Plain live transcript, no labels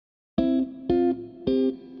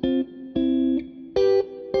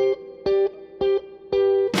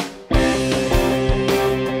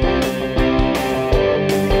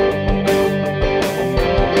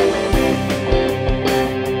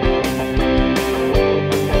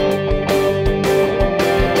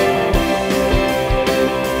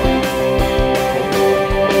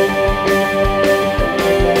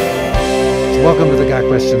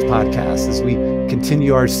Questions podcast. As we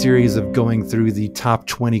continue our series of going through the top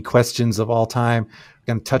 20 questions of all time,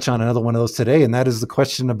 we're going to touch on another one of those today, and that is the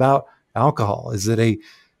question about alcohol. Is it a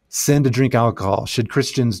sin to drink alcohol? Should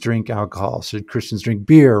Christians drink alcohol? Should Christians drink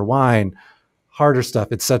beer, wine, harder stuff,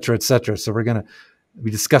 et cetera, et cetera? So we're going to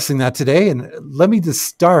be discussing that today. And let me just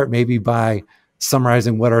start maybe by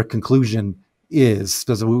summarizing what our conclusion is,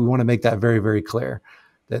 because we want to make that very, very clear,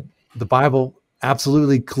 that the Bible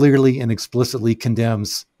absolutely, clearly, and explicitly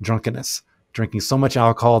condemns drunkenness, drinking so much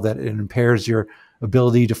alcohol that it impairs your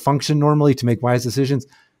ability to function normally, to make wise decisions.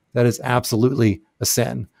 That is absolutely a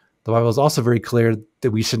sin. The Bible is also very clear that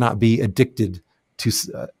we should not be addicted to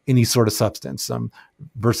any sort of substance.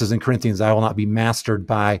 Verses in Corinthians, I will not be mastered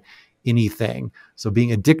by anything. So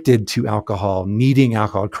being addicted to alcohol, needing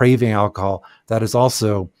alcohol, craving alcohol, that is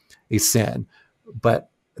also a sin. But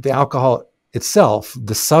the alcohol itself,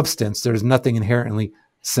 the substance, there's nothing inherently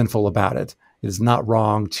sinful about it. It is not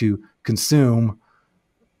wrong to consume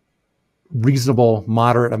reasonable,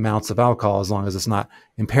 moderate amounts of alcohol as long as it's not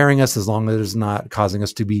impairing us, as long as it's not causing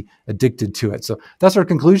us to be addicted to it. So that's our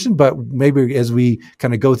conclusion. But maybe as we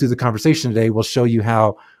kind of go through the conversation today, we'll show you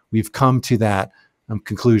how we've come to that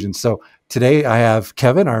conclusion. So today I have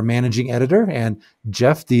Kevin, our managing editor, and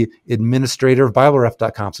Jeff, the administrator of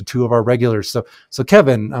BibleRef.com. So two of our regulars. So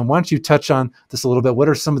Kevin, why don't you touch on this a little bit? What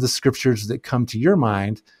are some of the scriptures that come to your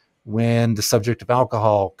mind when the subject of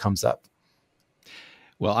alcohol comes up?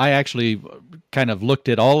 Well, I actually kind of looked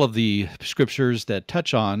at all of the scriptures that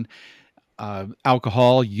touch on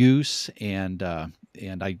alcohol use, and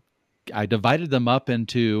I divided them up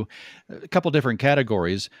into a couple different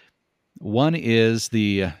categories. One is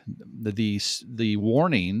the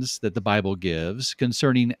warnings that the Bible gives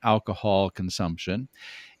concerning alcohol consumption,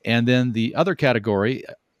 and then the other category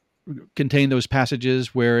contain those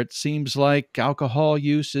passages where it seems like alcohol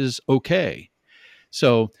use is okay.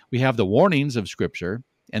 So we have the warnings of Scripture,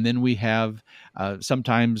 and then we have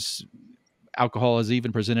sometimes alcohol is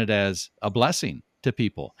even presented as a blessing to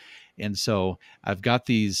people. And so I've got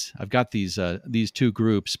these two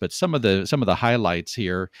groups, but some of the highlights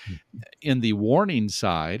here in the warning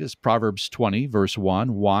side is Proverbs 20 verse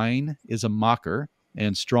 1. Wine is a mocker,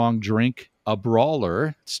 and strong drink a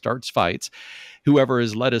brawler, starts fights. Whoever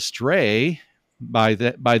is led astray by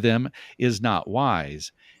them is not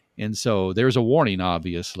wise. And so there's a warning,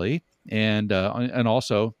 obviously, and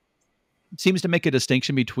also seems to make a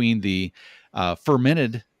distinction between the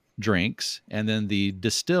fermented drinks and then the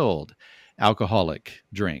distilled alcoholic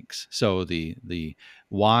drinks. So the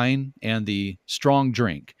wine and the strong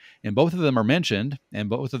drink, and both of them are mentioned, and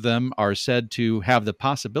both of them are said to have the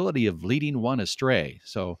possibility of leading one astray.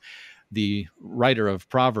 So the writer of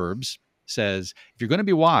Proverbs says, if you're going to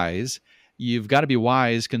be wise, you've got to be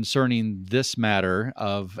wise concerning this matter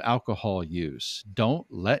of alcohol use. Don't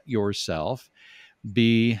let yourself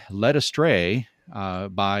be led astray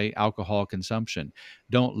by alcohol consumption.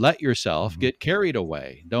 Don't let yourself get carried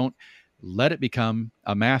away. Don't let it become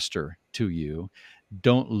a master to you.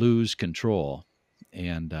 Don't lose control.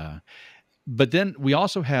 And but then we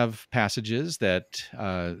also have passages that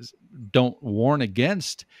don't warn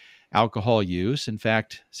against alcohol use. In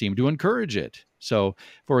fact, seem to encourage it. So,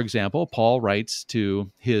 for example, Paul writes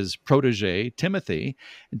to his protege, Timothy,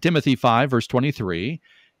 in Timothy 5, verse 23,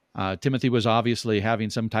 Timothy was obviously having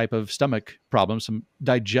some type of stomach problem, some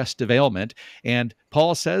digestive ailment, and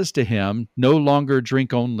Paul says to him, no longer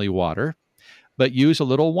drink only water, but use a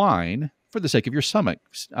little wine for the sake of your stomach,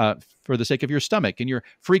 and your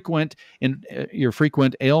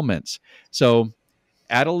frequent ailments. So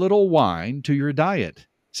add a little wine to your diet,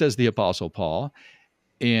 says the Apostle Paul.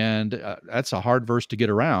 And that's a hard verse to get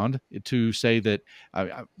around, to say that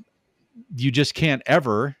you just can't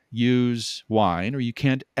ever use wine, or you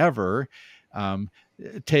can't ever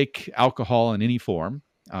take alcohol in any form.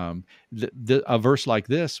 A verse like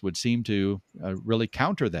this would seem to really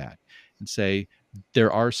counter that and say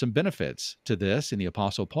there are some benefits to this, and the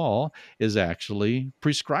Apostle Paul is actually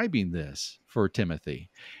prescribing this for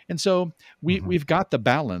Timothy. And so we've got the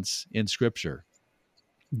balance in Scripture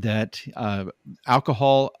that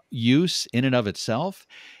alcohol use in and of itself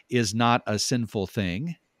is not a sinful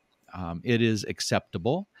thing. It is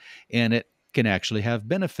acceptable, and it can actually have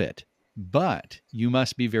benefit. But you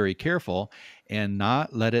must be very careful and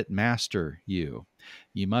not let it master you.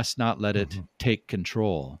 You must not let it take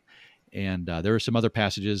control. And there are some other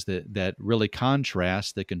passages that really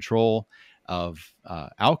contrast the control of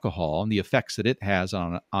alcohol and the effects that it has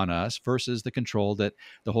on us versus the control that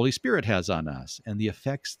the Holy Spirit has on us, and the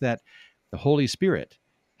effects that the Holy Spirit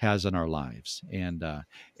has in our lives. And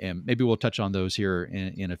maybe we'll touch on those here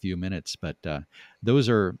in a few minutes. But those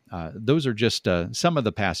are just some of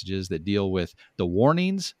the passages that deal with the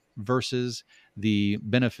warnings versus the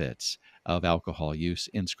benefits of alcohol use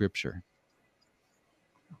in Scripture.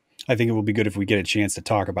 I think it will be good if we get a chance to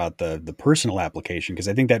talk about the personal application, because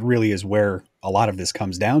I think that really is where a lot of this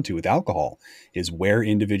comes down to with alcohol, is where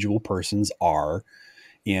individual persons are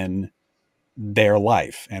in their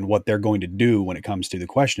life and what they're going to do when it comes to the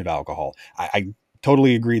question of alcohol. I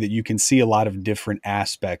totally agree that you can see a lot of different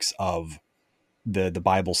aspects of the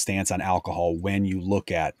Bible's stance on alcohol when you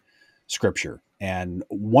look at Scripture. And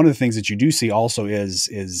one of the things that you do see also is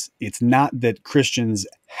it's not that Christians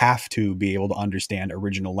have to be able to understand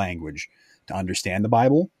original language to understand the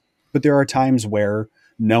Bible, but there are times where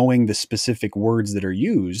knowing the specific words that are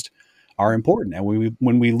used are important. And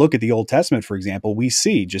when we look at the Old Testament, for example, we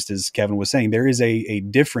see, just as Kevin was saying, there is a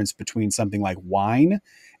difference between something like wine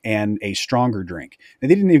and a stronger drink. And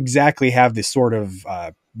they didn't exactly have this sort of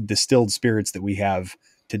distilled spirits that we have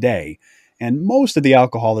today. And most of the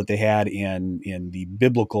alcohol that they had in the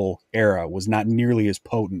biblical era was not nearly as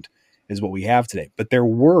potent as what we have today. But there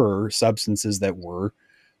were substances that were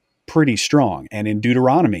pretty strong. And in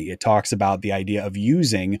Deuteronomy, it talks about the idea of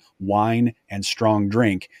using wine and strong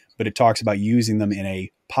drink, but it talks about using them in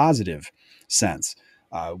a positive sense.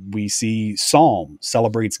 We see Psalm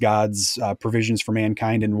celebrates God's provisions for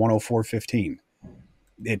mankind in 104:15.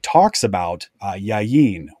 It talks about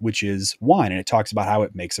yayin, which is wine, and it talks about how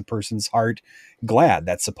it makes a person's heart glad.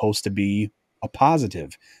 That's supposed to be a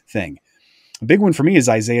positive thing. A big one for me is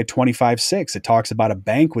Isaiah 25:6. It talks about a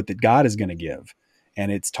banquet that God is going to give,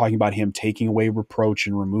 and it's talking about him taking away reproach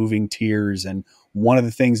and removing tears. And one of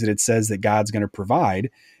the things that it says that God's going to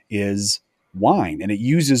provide is wine, and it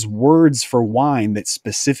uses words for wine that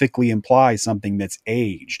specifically imply something that's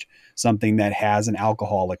aged, something that has an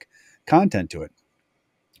alcoholic content to it.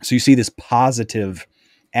 So you see this positive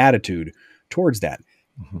attitude towards that.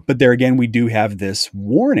 Mm-hmm. But there again, we do have this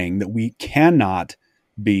warning that we cannot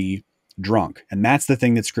be drunk. And that's the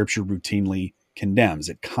thing that Scripture routinely condemns.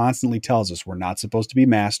 It constantly tells us we're not supposed to be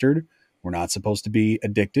mastered. We're not supposed to be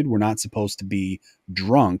addicted. We're not supposed to be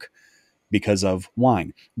drunk because of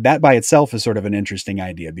wine. That by itself is sort of an interesting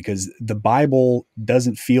idea, because the Bible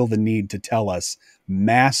doesn't feel the need to tell us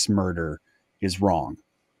mass murder is wrong,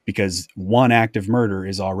 because one act of murder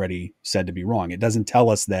is already said to be wrong. It doesn't tell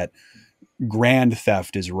us that grand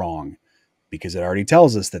theft is wrong, because it already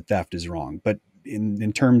tells us that theft is wrong. But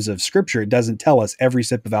in terms of Scripture, it doesn't tell us every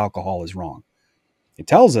sip of alcohol is wrong. It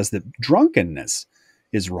tells us that drunkenness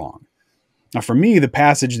is wrong. Now, for me, the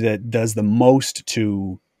passage that does the most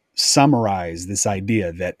to summarize this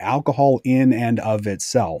idea that alcohol in and of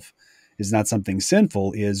itself is not something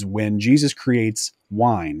sinful is when Jesus creates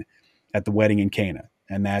wine at the wedding in Cana.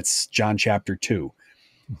 And that's John chapter 2.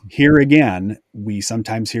 Here again, we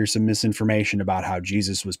sometimes hear some misinformation about how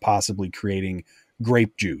Jesus was possibly creating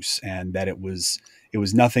grape juice, and that it was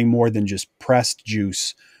nothing more than just pressed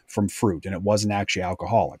juice from fruit, and it wasn't actually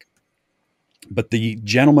alcoholic. But the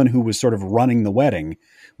gentleman who was sort of running the wedding,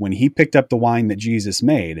 when he picked up the wine that Jesus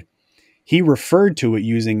made, he referred to it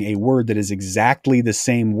using a word that is exactly the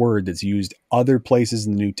same word that's used other places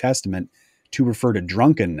in the New Testament to refer to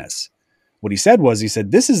drunkenness. What he said,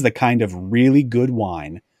 this is the kind of really good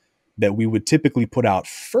wine that we would typically put out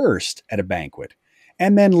first at a banquet.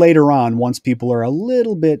 And then later on, once people are a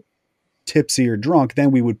little bit tipsy or drunk,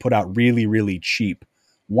 then we would put out really, really cheap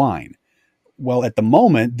wine. Well, at the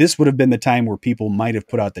moment, this would have been the time where people might have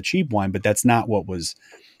put out the cheap wine, but that's not what was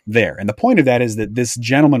there. And the point of that is that this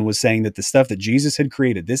gentleman was saying that the stuff that Jesus had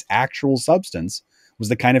created, this actual substance, was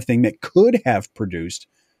the kind of thing that could have produced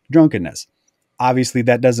drunkenness. Obviously,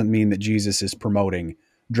 that doesn't mean that Jesus is promoting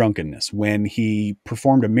drunkenness. When he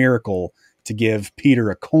performed a miracle to give Peter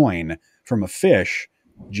a coin from a fish,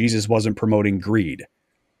 Jesus wasn't promoting greed.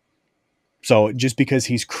 So just because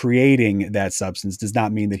he's creating that substance does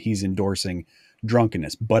not mean that he's endorsing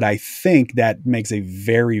drunkenness. But I think that makes a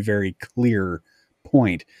very, very clear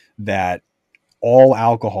point that all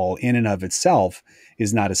alcohol in and of itself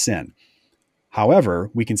is not a sin. However,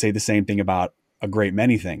 we can say the same thing about a great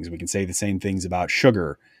many things. We can say the same things about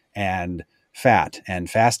sugar and fat and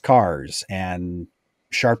fast cars and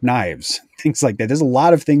sharp knives, things like that. There's a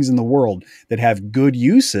lot of things in the world that have good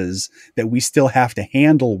uses that we still have to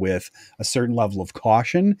handle with a certain level of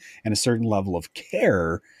caution and a certain level of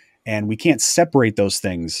care. And we can't separate those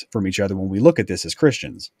things from each other when we look at this as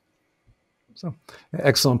Christians. So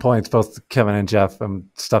excellent points, both Kevin and Jeff.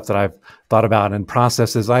 Stuff that I've thought about and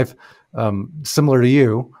processes. I've, similar to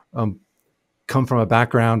you, come from a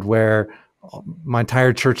background where my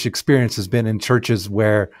entire church experience has been in churches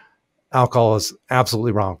where alcohol is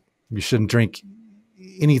absolutely wrong. You shouldn't drink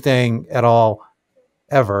anything at all,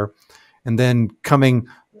 ever. And then coming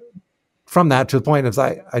from that to the point of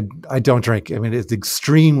I don't drink. I mean, it's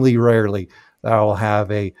extremely rarely that I'll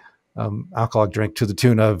have a alcoholic drink to the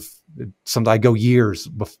tune of I go years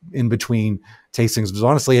in between tastings, because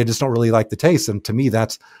honestly, I just don't really like the taste. And to me,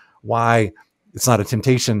 that's why it's not a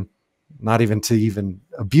temptation, not even to even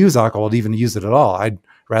abuse alcohol, to even use it at all. I'd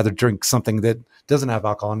rather drink something that doesn't have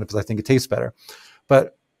alcohol in it because I think it tastes better.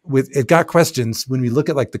 But it got questions, when we look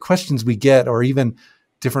at like the questions we get, or even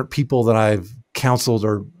different people that I've counseled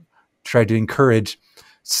or tried to encourage,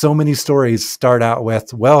 so many stories start out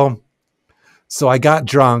with, well, so I got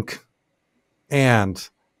drunk and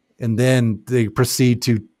then they proceed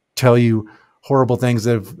to tell you horrible things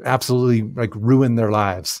that have absolutely like ruined their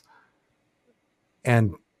lives.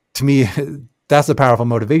 And to me, that's a powerful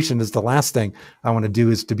motivation. Is the last thing I want to do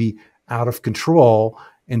is to be out of control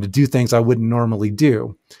and to do things I wouldn't normally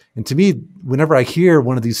do. And to me, whenever I hear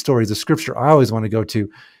one of these stories of scripture, I always want to go to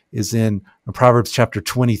is in Proverbs chapter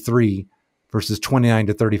 23, verses 29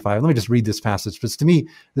 to 35. Let me just read this passage, because to me,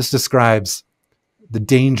 this describes the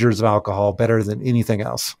dangers of alcohol better than anything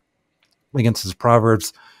else. Again, this is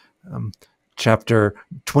Proverbs chapter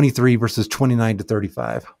 23, verses 29 to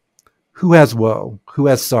 35. Who has woe? Who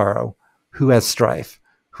has sorrow? Who has strife?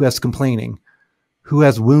 Who has complaining? Who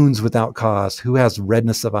has wounds without cause? Who has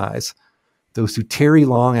redness of eyes? Those who tarry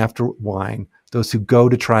long after wine, those who go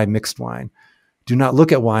to try mixed wine. Do not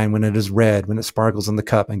look at wine when it is red, when it sparkles in the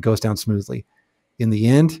cup and goes down smoothly. In the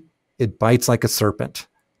end, it bites like a serpent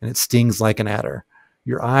and it stings like an adder.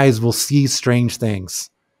 Your eyes will see strange things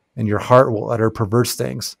and your heart will utter perverse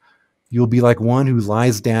things. You will be like one who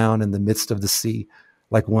lies down in the midst of the sea,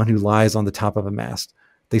 like one who lies on the top of a mast.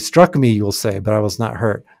 They struck me, you will say, but I was not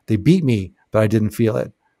hurt. They beat me, but I didn't feel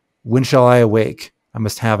it. When shall I awake? I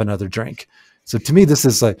must have another drink. So to me, this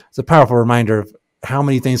is it's a powerful reminder of how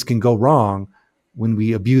many things can go wrong when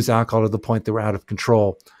we abuse alcohol to the point that we're out of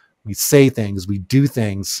control. We say things, we do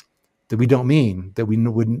things that we don't mean, that we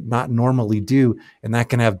would not normally do, and that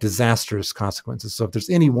can have disastrous consequences. So if there's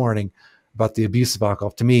any warning about the abuse of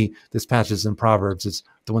alcohol, to me, this passage in Proverbs is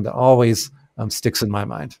the one that always sticks in my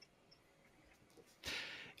mind.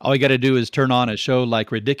 All you got to do is turn on a show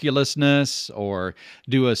like Ridiculousness, or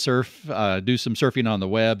do some surfing on the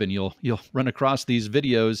web, and you'll run across these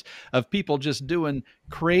videos of people just doing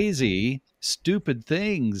crazy, stupid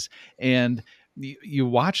things. And you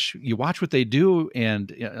watch what they do,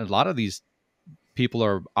 and a lot of these people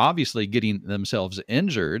are obviously getting themselves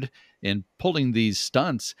injured and pulling these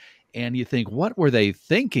stunts. And you think, what were they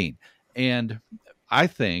thinking? And I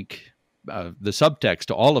think the subtext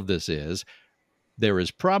to all of this is, there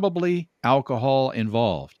is probably alcohol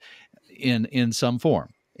involved in some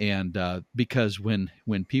form. And because when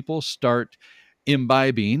people start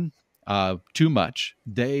imbibing too much,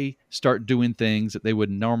 they start doing things that they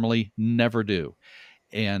would normally never do.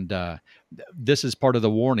 And this is part of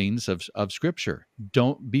the warnings of Scripture.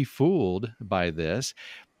 Don't be fooled by this.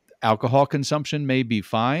 Alcohol consumption may be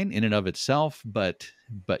fine in and of itself, but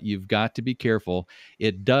you've got to be careful.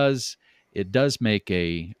 It does make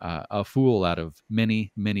a fool out of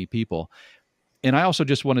many, many people. And I also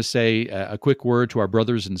just want to say a quick word to our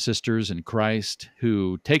brothers and sisters in Christ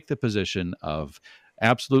who take the position of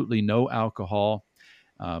absolutely no alcohol.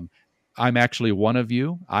 I'm actually one of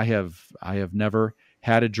you. I have never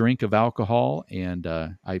had a drink of alcohol, and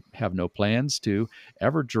I have no plans to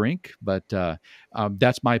ever drink, but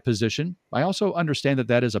that's my position. I also understand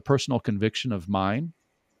that is a personal conviction of mine.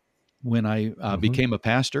 When I became a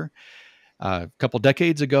pastor, a couple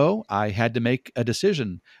decades ago, I had to make a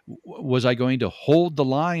decision. Was I going to hold the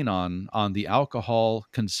line on the alcohol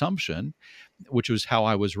consumption, which was how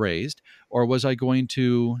I was raised, or was I going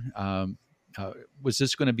to, was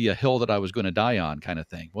this going to be a hill that I was going to die on, kind of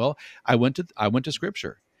thing? Well, I went to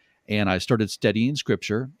Scripture, and I started studying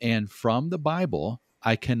Scripture, and from the Bible,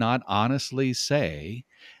 I cannot honestly say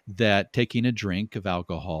that taking a drink of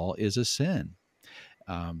alcohol is a sin.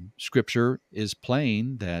 Scripture is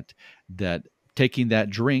plain that taking that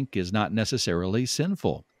drink is not necessarily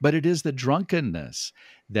sinful, but it is the drunkenness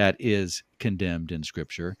that is condemned in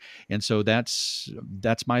Scripture. And so that's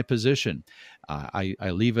my position. I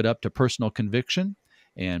leave it up to personal conviction,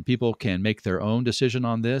 and people can make their own decision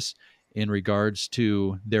on this in regards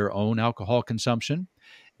to their own alcohol consumption,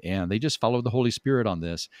 and they just follow the Holy Spirit on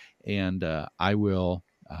this. And I will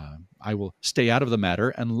stay out of the matter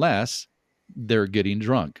unless they're getting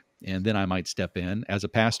drunk. And then I might step in as a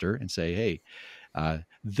pastor and say, hey,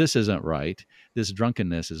 this isn't right. This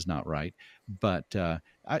drunkenness is not right. But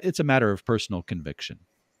it's a matter of personal conviction.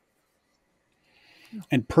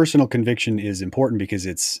 And personal conviction is important because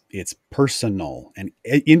it's personal, and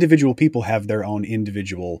individual people have their own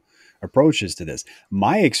individual approaches to this.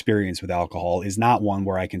 My experience with alcohol is not one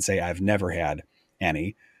where I can say I've never had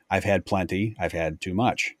any. I've had plenty. I've had too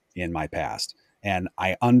much in my past. And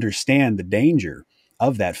I understand the danger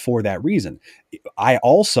of that for that reason. I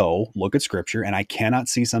also look at scripture and I cannot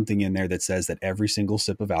see something in there that says that every single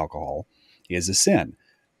sip of alcohol is a sin.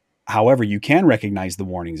 However, you can recognize the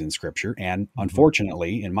warnings in scripture. And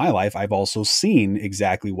unfortunately, in my life, I've also seen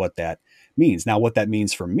exactly what that means. Now, what that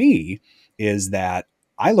means for me is that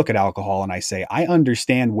I look at alcohol and I say, I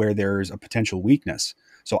understand where there's a potential weakness.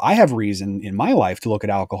 So I have reason in my life to look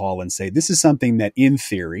at alcohol and say, this is something that in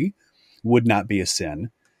theory would not be a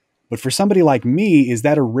sin. But for somebody like me, is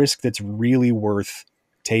that a risk that's really worth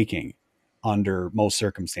taking under most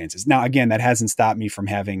circumstances? Now, again, that hasn't stopped me from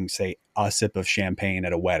having, say, a sip of champagne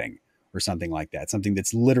at a wedding or something like that, something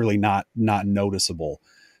that's literally not noticeable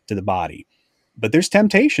to the body. But there's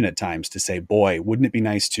temptation at times to say, boy, wouldn't it be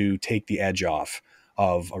nice to take the edge off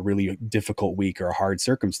of a really difficult week or a hard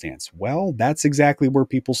circumstance? Well, that's exactly where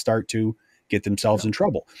people start to get themselves in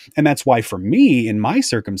trouble. And that's why for me, in my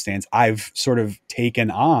circumstance, I've sort of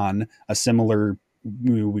taken on a similar,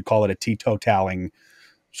 we call it a teetotaling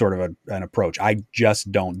sort of an approach. I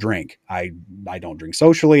just don't drink. I don't drink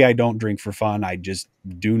socially. I don't drink for fun. I just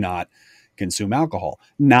do not consume alcohol.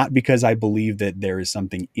 Not because I believe that there is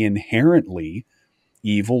something inherently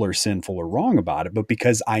evil or sinful or wrong about it, but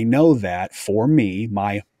because I know that for me,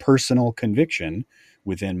 my personal conviction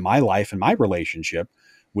within my life and my relationship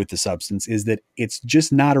with the substance is that it's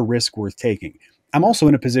just not a risk worth taking. I'm also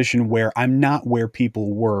in a position where I'm not where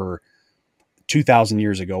people were 2,000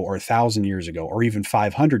 years ago or 1,000 years ago or even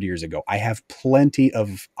 500 years ago. I have plenty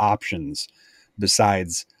of options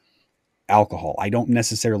besides alcohol. I don't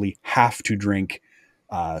necessarily have to drink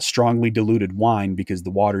strongly diluted wine because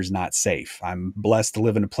the water's not safe. I'm blessed to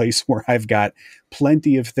live in a place where I've got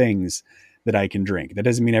plenty of things that I can drink. That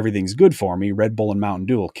doesn't mean everything's good for me. Red Bull and Mountain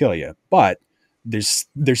Dew will kill you, but there's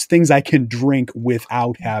things I can drink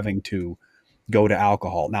without having to go to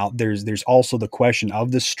alcohol. Now there's also the question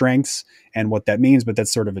of the strengths and what that means, but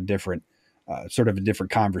that's sort of a different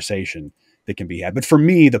conversation that can be had. But for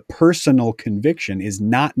me, the personal conviction is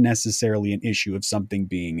not necessarily an issue of something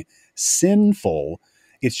being sinful.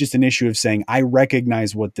 It's just an issue of saying, I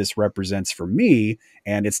recognize what this represents for me,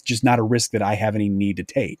 and it's just not a risk that I have any need to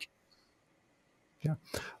take. Yeah.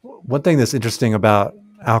 One thing that's interesting about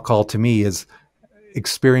alcohol to me is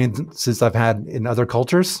experiences I've had in other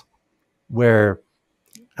cultures where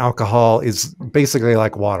alcohol is basically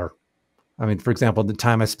like water. I mean, for example, the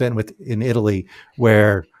time I spent in Italy,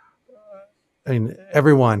 where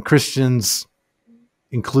everyone, Christians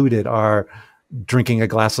included, are drinking a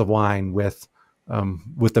glass of wine with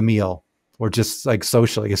a meal or just like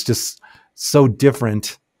socially. It's just so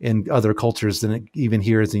different in other cultures than even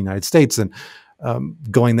here in the United States. And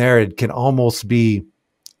going there, it can almost be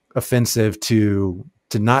offensive to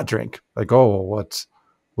not drink. Like, oh,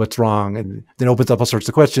 what's wrong? And then opens up all sorts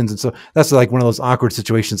of questions. And so that's like one of those awkward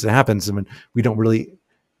situations that happens. I mean, we don't really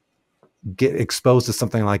get exposed to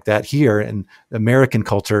something like that here in American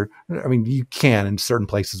culture. I mean, you can in certain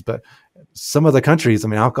places, but some of the countries, I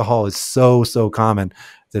mean, alcohol is so common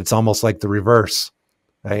that it's almost like the reverse.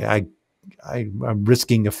 I'm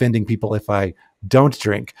risking offending people if I don't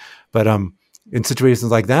drink. But in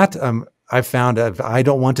situations like that, I've found I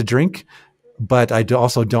don't want to drink, but I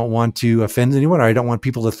also don't want to offend anyone, or I don't want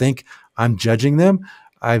people to think I'm judging them.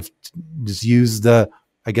 I've just used the,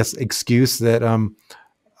 I guess, excuse that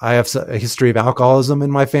I have a history of alcoholism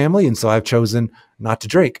in my family, and so I've chosen not to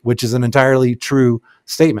drink, which is an entirely true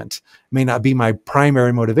statement. It may not be my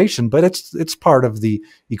primary motivation, but it's part of the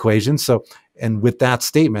equation. So, and with that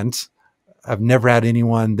statement, I've never had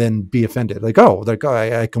anyone then be offended.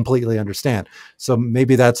 I completely understand. So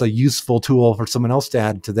maybe that's a useful tool for someone else to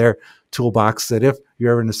add to their toolbox, that if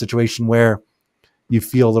you're ever in a situation where you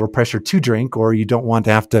feel a little pressure to drink, or you don't want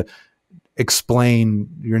to have to explain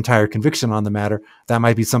your entire conviction on the matter, that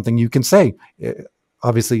might be something you can say.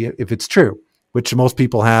 Obviously, if it's true, which most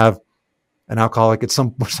people have an alcoholic at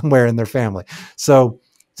somewhere in their family. So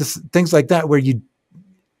just things like that, where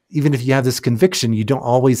even if you have this conviction, you don't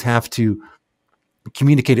always have to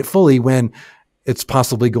communicate it fully when it's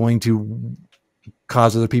possibly going to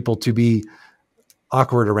cause other people to be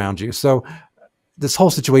awkward around you. So this whole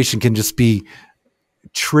situation can just be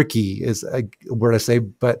tricky, is a word I say,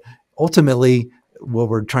 but ultimately what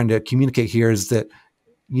we're trying to communicate here is that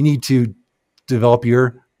you need to develop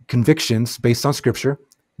your convictions based on scripture.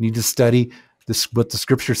 You need to study this, what the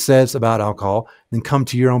scripture says about alcohol, then come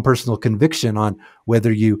to your own personal conviction on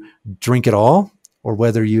whether you drink at all or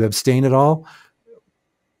whether you abstain at all.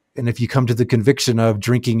 And if you come to the conviction of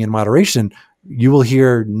drinking in moderation, you will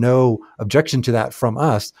hear no objection to that from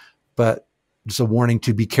us, but just a warning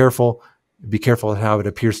to be careful. Be careful how it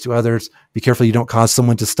appears to others. Be careful you don't cause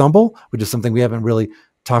someone to stumble, which is something we haven't really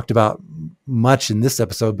talked about much in this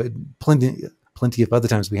episode, but plenty of other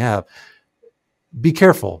times we have. Be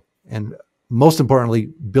careful. And most importantly,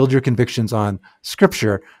 build your convictions on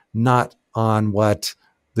scripture, not on what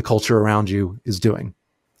the culture around you is doing.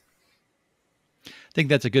 I think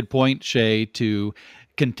that's a good point, Shay, to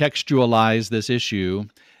contextualize this issue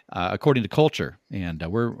according to culture. And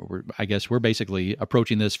I guess we're basically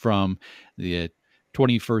approaching this from the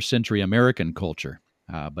 21st century American culture.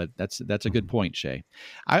 But that's a good point, Shay.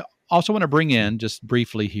 I also want to bring in just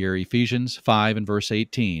briefly here Ephesians 5 and verse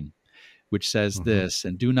 18, which says this,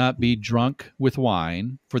 and do not be drunk with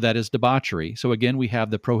wine, for that is debauchery. So again, we have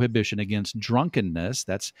the prohibition against drunkenness.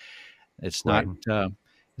 It's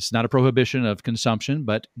not a prohibition of consumption,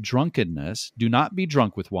 but drunkenness. Do not be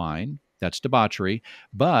drunk with wine. That's debauchery.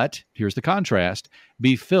 But here's the contrast: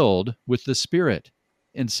 be filled with the Spirit.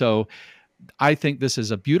 And so I think this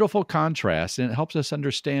is a beautiful contrast, and it helps us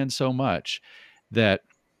understand so much that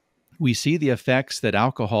we see the effects that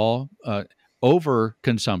alcohol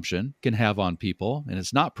overconsumption can have on people, and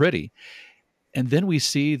it's not pretty. And then we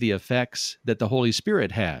see the effects that the Holy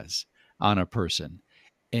Spirit has on a person,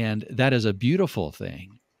 and that is a beautiful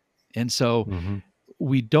thing. And so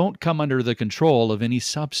we don't come under the control of any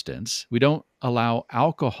substance. We don't allow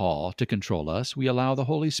alcohol to control us. We allow the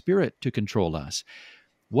Holy Spirit to control us.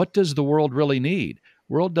 What does the world really need?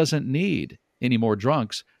 The world doesn't need any more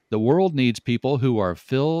drunks. The world needs people who are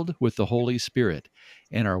filled with the Holy Spirit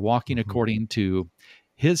and are walking according to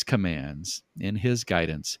His commands and His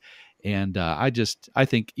guidance. And I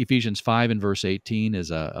think Ephesians 5 and verse 18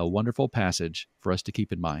 is a wonderful passage for us to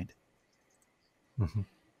keep in mind.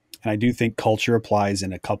 And I do think culture applies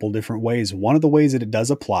in a couple different ways. One of the ways that it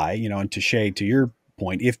does apply, and to Shay, to your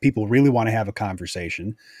point, if people really want to have a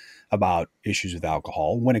conversation about issues with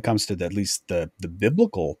alcohol, when it comes to at least the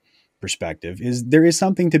biblical perspective, is there is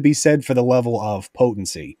something to be said for the level of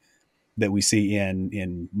potency that we see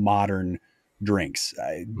in modern drinks.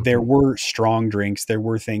 There were strong drinks. There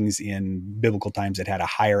were things in biblical times that had a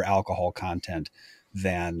higher alcohol content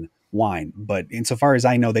than wine. But insofar as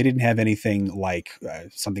I know, they didn't have anything like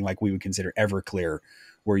something like we would consider Everclear,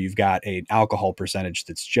 where you've got an alcohol percentage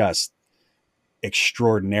that's just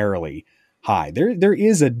extraordinarily high. There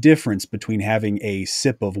is a difference between having a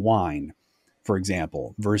sip of wine, for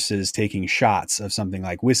example, versus taking shots of something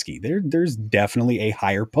like whiskey. There's definitely a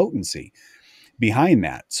higher potency behind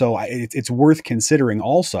that. So it's worth considering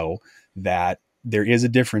also that there is a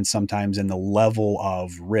difference sometimes in the level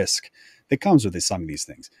of risk that comes with some of these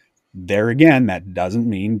things. There again, that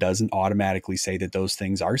doesn't automatically say that those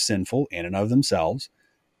things are sinful in and of themselves,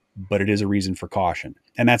 but it is a reason for caution.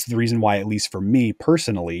 And that's the reason why, at least for me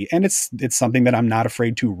personally, and it's something that I'm not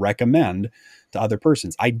afraid to recommend to other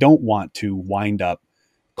persons. I don't want to wind up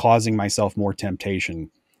causing myself more temptation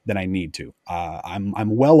than I need to.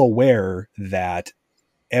 I'm well aware that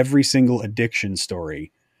every single addiction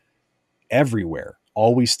story everywhere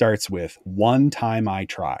always starts with one time I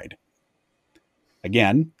tried.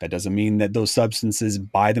 Again, that doesn't mean that those substances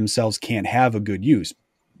by themselves can't have a good use,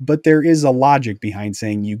 but there is a logic behind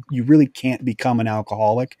saying you really can't become an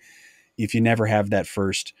alcoholic if you never have that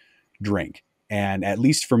first drink. And at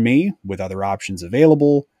least for me, with other options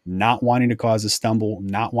available, not wanting to cause a stumble,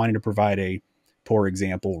 not wanting to provide a poor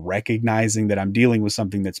example, recognizing that I'm dealing with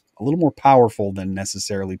something that's a little more powerful than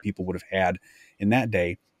necessarily people would have had in that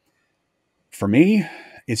day, for me,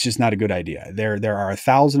 it's just not a good idea. There are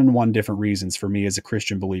 1,001 different reasons for me as a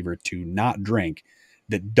Christian believer to not drink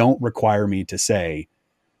that don't require me to say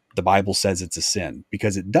the Bible says it's a sin,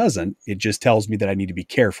 because it doesn't. It just tells me that I need to be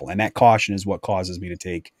careful. And that caution is what causes me to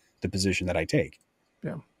take the position that I take.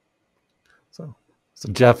 Yeah. So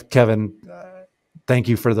Jeff, Kevin, thank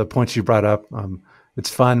you for the points you brought up. It's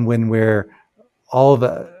fun when we're all of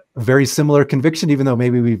a very similar conviction, even though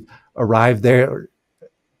maybe we've arrived there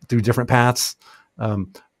through different paths.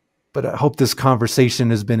 But I hope this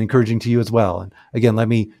conversation has been encouraging to you as well. And again, let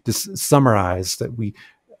me just summarize that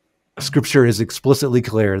Scripture is explicitly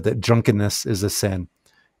clear that drunkenness is a sin,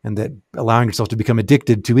 and that allowing yourself to become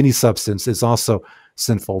addicted to any substance is also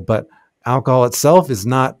sinful. But alcohol itself is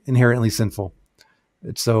not inherently sinful.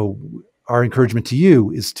 So our encouragement to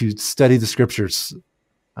you is to study the Scriptures,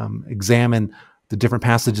 examine the different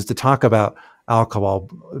passages that talk about alcohol,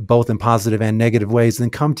 both in positive and negative ways, and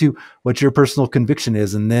then come to what your personal conviction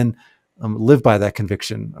is, and then live by that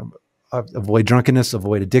conviction. Avoid drunkenness,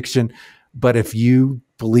 avoid addiction. But if you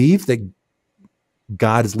believe that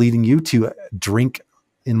God is leading you to drink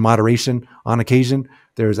in moderation on occasion,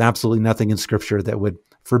 there is absolutely nothing in Scripture that would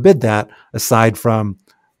forbid that, aside from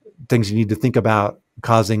things you need to think about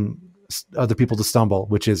causing other people to stumble,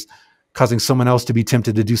 which is causing someone else to be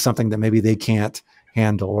tempted to do something that maybe they can't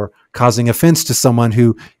handle, or causing offense to someone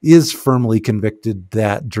who is firmly convicted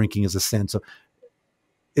that drinking is a sin. So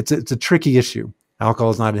it's a tricky issue.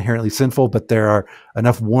 Alcohol is not inherently sinful, but there are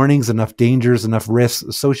enough warnings, enough dangers, enough risks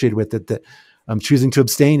associated with it that choosing to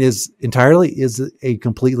abstain is a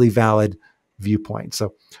completely valid viewpoint.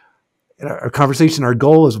 So in our conversation, our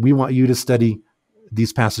goal is we want you to study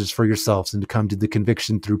these passages for yourselves and to come to the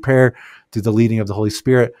conviction through prayer, through the leading of the Holy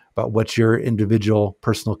Spirit, about what your individual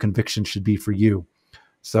personal conviction should be for you.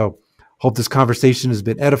 So hope this conversation has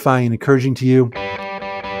been edifying and encouraging to you.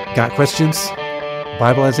 Got questions?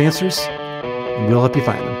 Bible has answers, and we'll help you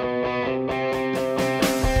find them.